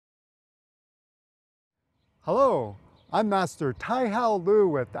Hello, I'm Master Tyehao Lu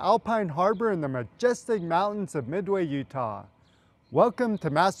with Alpine Harbor in the majestic mountains of Midway, Utah. Welcome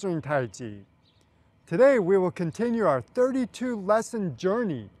to Mastering Tai Chi. Today we will continue our 32-lesson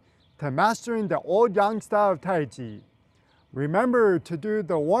journey to mastering the Old Yang style of Tai Chi. Remember to do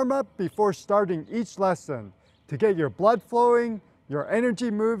the warm-up before starting each lesson to get your blood flowing, your energy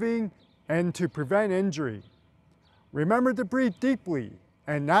moving, and to prevent injury. Remember to breathe deeply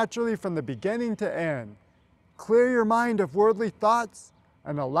and naturally from the beginning to end. Clear your mind of worldly thoughts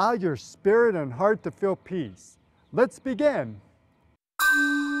and allow your spirit and heart to feel peace. Let's begin.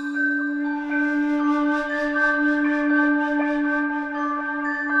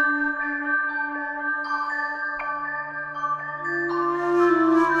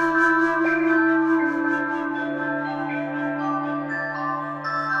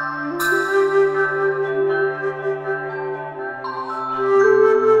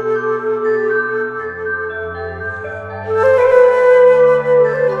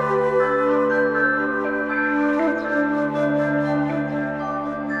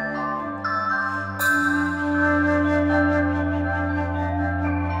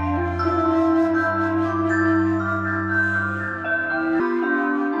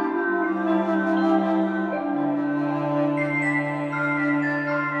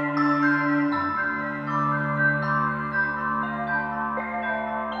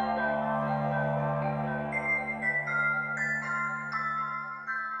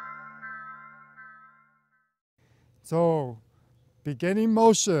 So, beginning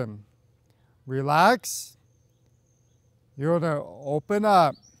motion, relax, you're going to open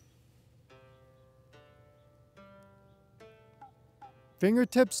up,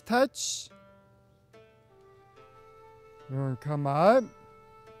 fingertips touch, you're going to come up,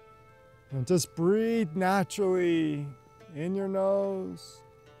 and just breathe naturally in your nose,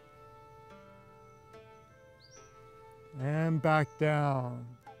 and back down.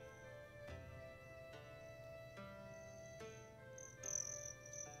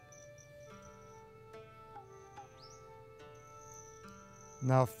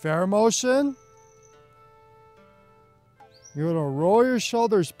 Now fair motion, you're going to roll your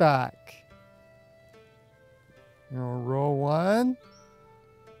shoulders back. You're going to roll one,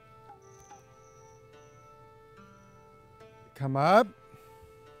 come up,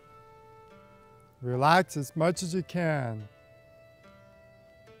 relax as much as you can.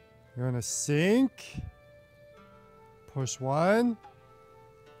 You're going to sink, push one,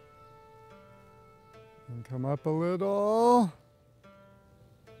 and come up a little.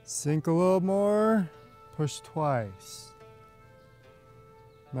 Sink a little more, push twice.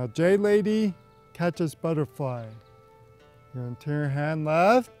 Now Jade Lady catches butterfly. You're going to turn your hand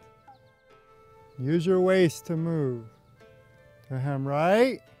left. Use your waist to move. Turn hand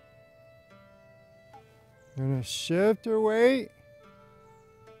right. You're going to shift your weight.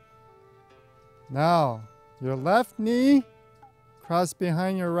 Now your left knee, cross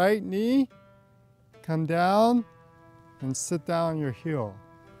behind your right knee. Come down and sit down on your heel.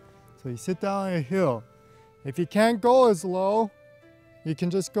 So you sit down on your heel. If you can't go as low, you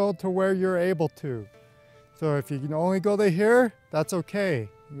can just go to where you're able to. So if you can only go to here, that's okay.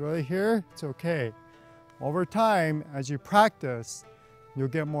 You go to here, it's okay. Over time, as you practice, you'll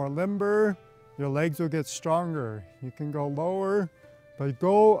get more limber, your legs will get stronger. You can go lower, but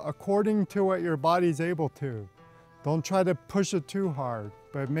go according to what your body's able to. Don't try to push it too hard,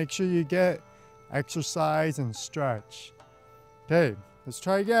 but make sure you get exercise and stretch. Okay, let's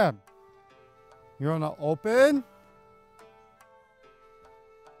try again. You're going to open,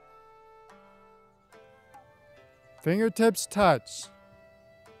 fingertips touch.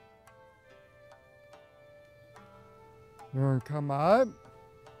 You're going to come up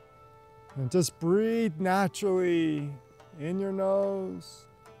and just breathe naturally in your nose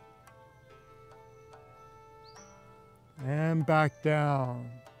and back down.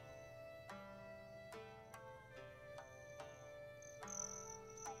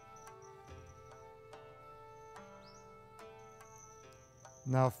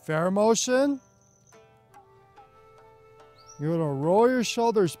 Now fair motion, you're going to roll your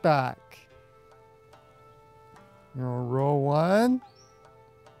shoulders back. You're going to roll one,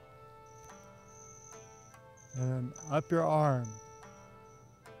 and up your arm.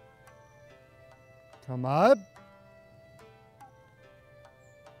 Come up.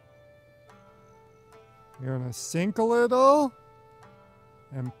 You're going to sink a little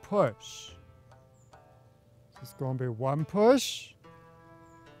and push. It's going to be one push.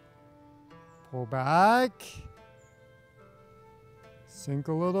 Pull back, sink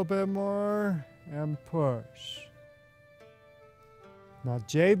a little bit more, and push. Now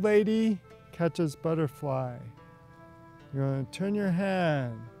Jade Lady catches butterfly. You're going to turn your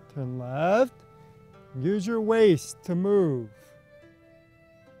hand, turn left, use your waist to move.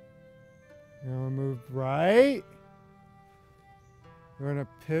 You're going to move right. You're going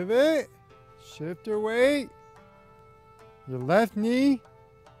to pivot, shift your weight. Your left knee,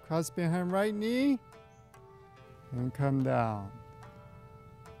 cross behind right knee, and come down.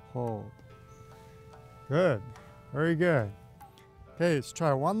 Hold. Good. Very good. Okay, let's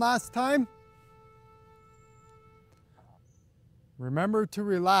try one last time. Remember to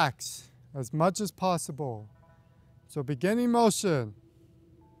relax as much as possible. So beginning motion.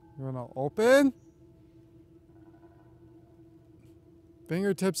 You're going to open.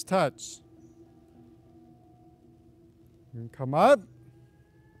 Fingertips touch. You can come up.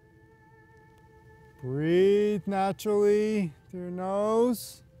 Breathe naturally through your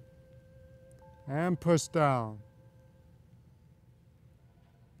nose. And push down.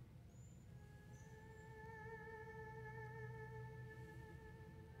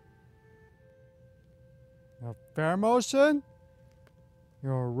 Now, fair motion.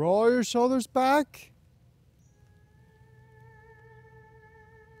 You'll roll your shoulders back.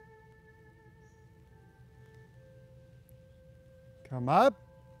 Come up.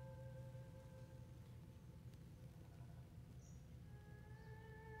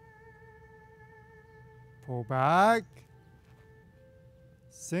 Pull back.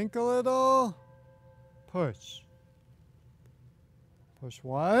 Sink a little. Push. Push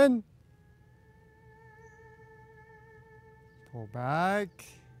one. Pull back.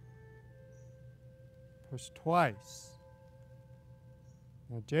 Push twice.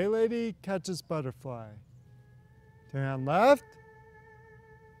 Now J-Lady catches butterfly. Turn hand left.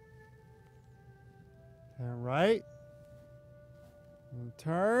 Turn right. And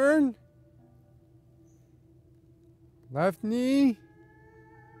turn. Left knee.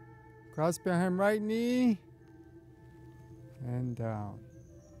 Cross behind right knee. And down.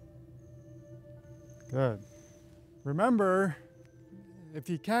 Good. Remember, if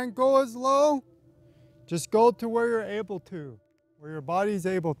you can't go as low, just go to where you're able to, where your body's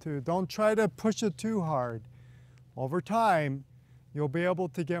able to. Don't try to push it too hard. Over time, you'll be able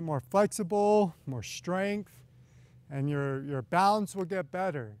to get more flexible, more strength, and your balance will get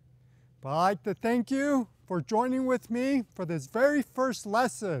better. But I'd like to thank you for joining with me for this very first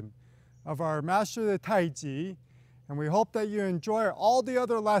lesson of our Master the Tai Chi, and we hope that you enjoy all the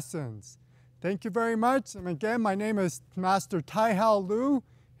other lessons. Thank you very much, and again, my name is Master Tyehao Lu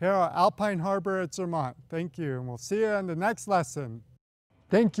here at Alpine Harbor at Vermont. Thank you, and we'll see you in the next lesson.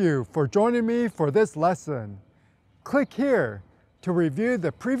 Thank you for joining me for this lesson. Click here to review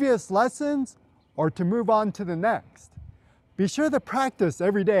the previous lessons or to move on to the next. Be sure to practice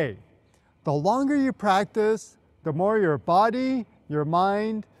every day. The longer you practice, the more your body, your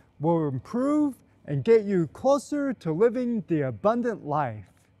mind will improve and get you closer to living the abundant life.